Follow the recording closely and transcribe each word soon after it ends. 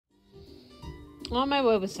On my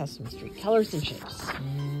way with Sesame Street. Colors and shapes.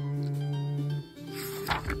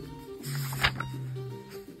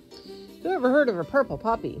 Who ever heard of a purple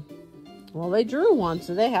puppy? Well, they drew one,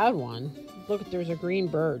 so they had one. Look, there's a green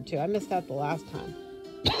bird, too. I missed that the last time.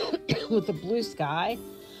 With the blue sky.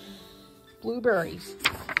 Blueberries.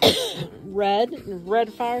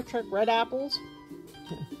 Red fire truck, red apples.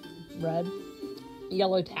 Red.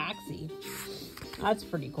 Yellow taxi. That's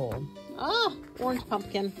pretty cool. Ah, orange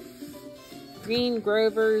pumpkin. Green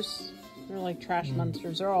Grovers. They're like trash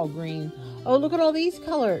monsters. They're all green. Oh, look at all these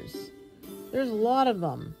colors. There's a lot of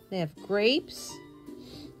them. They have grapes,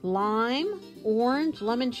 lime, orange,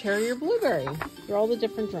 lemon, cherry, or blueberry. They're all the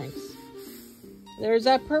different drinks. There's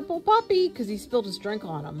that purple puppy because he spilled his drink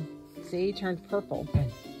on him. See, he turned purple.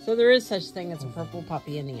 So there is such thing as a purple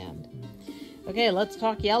puppy in the end. Okay, let's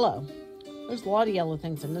talk yellow. There's a lot of yellow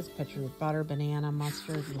things in this picture. Butter, banana,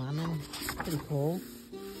 mustard, lemon. Pretty cool.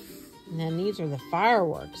 And then these are the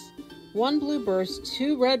fireworks. 1 blue burst,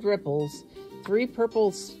 2 red ripples, 3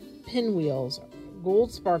 purple pinwheels,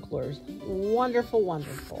 gold sparklers. Wonderful,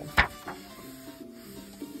 wonderful.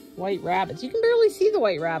 White rabbits. You can barely see the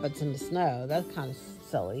white rabbits in the snow. That's kind of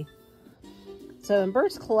silly. So in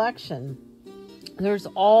Bert's collection, there's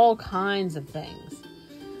all kinds of things.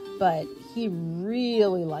 But he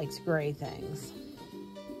really likes gray things.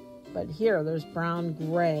 But here, there's brown,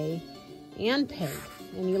 gray, and pink.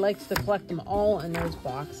 And he likes to collect them all in those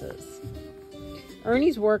boxes.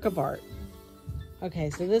 Ernie's work of art. Okay,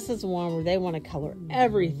 so this is the one where they want to color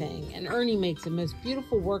everything. And Ernie makes the most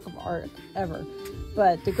beautiful work of art ever.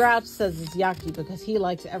 But the Grouch says it's yucky because he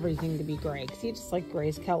likes everything to be gray. Because he just likes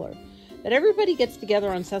gray's color. But everybody gets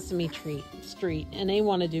together on Sesame Street. And they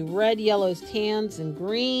want to do red, yellows, tans, and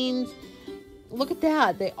greens. Look at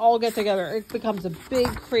that. They all get together. It becomes a big,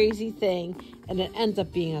 crazy thing. And it ends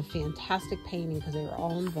up being a fantastic painting because they were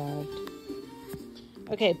all involved.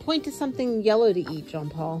 Okay, point to something yellow to eat,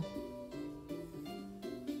 John Paul.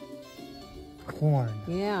 Corn.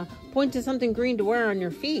 Yeah. Point to something green to wear on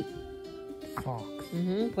your feet. Fox.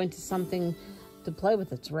 Point to something to play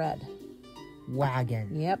with that's red.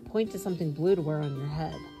 Wagon. Yep. Point to something blue to wear on your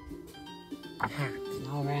head. Hat.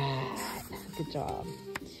 All right. Good job.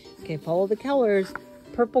 Okay, follow the colors.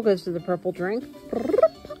 Purple goes to the purple drink.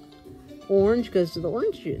 Orange goes to the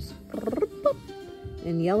orange juice.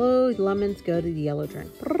 And yellow lemons go to the yellow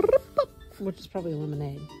drink. Which is probably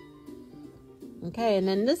lemonade. Okay, and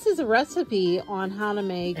then this is a recipe on how to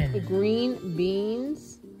make green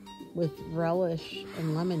beans with relish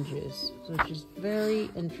and lemon juice, which is very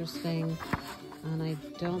interesting. And I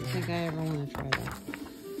don't think I ever want to try that.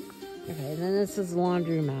 Okay, and then this is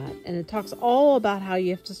laundromat, and it talks all about how you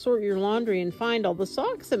have to sort your laundry and find all the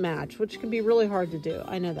socks that match, which can be really hard to do.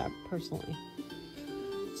 I know that personally.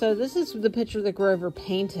 So this is the picture that Grover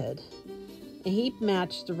painted. And he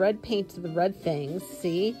matched the red paint to the red things,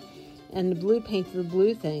 see? And the blue paint to the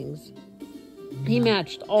blue things. He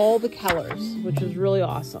matched all the colors, which was really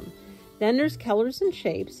awesome. Then there's colors and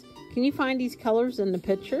shapes. Can you find these colors in the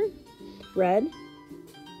picture? Red.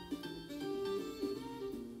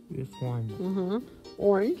 This one.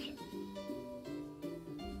 Orange.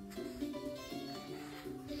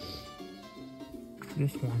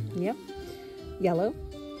 This one. Yep. Yellow.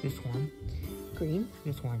 This one. Green.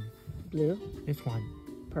 This one. Blue. This one.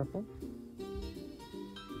 Purple.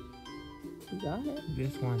 You got it.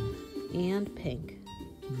 This one. And pink.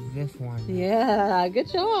 This one. Yeah,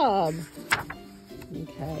 good job.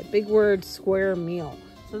 Okay, big word, square meal.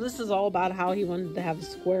 So this is all about how he wanted to have a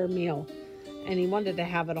square meal. And he wanted to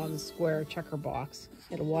have it on the square checker box.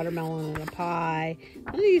 He had a watermelon and a pie.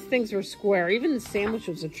 None of these things were square. Even the sandwich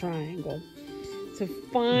was a triangle. So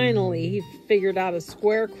finally, he figured out a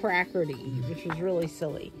square cracker to eat, which was really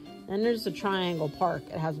silly. Then there's the triangle park.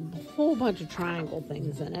 It has a whole bunch of triangle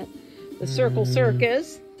things in it. The circle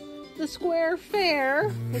circus. The square fair,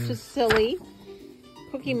 which is silly.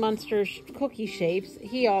 Cookie Monster cookie shapes.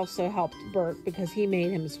 He also helped Bert because he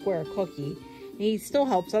made him a square cookie. And he still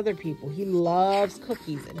helps other people. He loves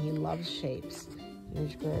cookies and he loves shapes.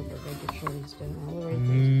 There's Grover making sure he's doing all the right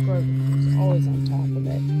things. Grover's always on top of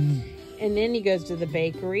it. And then he goes to the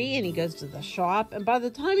bakery and he goes to the shop. And by the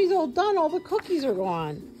time he's all done, all the cookies are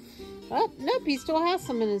gone. Oh, nope, he still has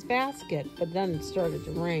some in his basket. But then it started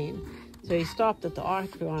to rain. So he stopped at the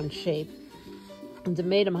octagon shape. And it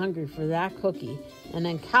made him hungry for that cookie. And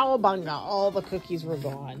then cowabunga, all the cookies were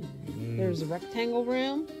gone. There's a rectangle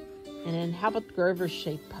room. And then how about Grover's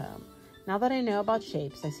shape poem? Now that I know about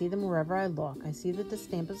shapes, I see them wherever I look. I see that the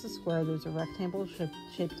stamp is a square. There's a rectangle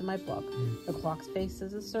shape to my book. The clock's face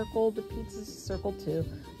is a circle. The pizza's a circle too.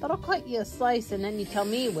 But I'll cut you a slice and then you tell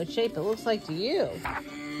me what shape it looks like to you.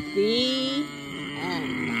 The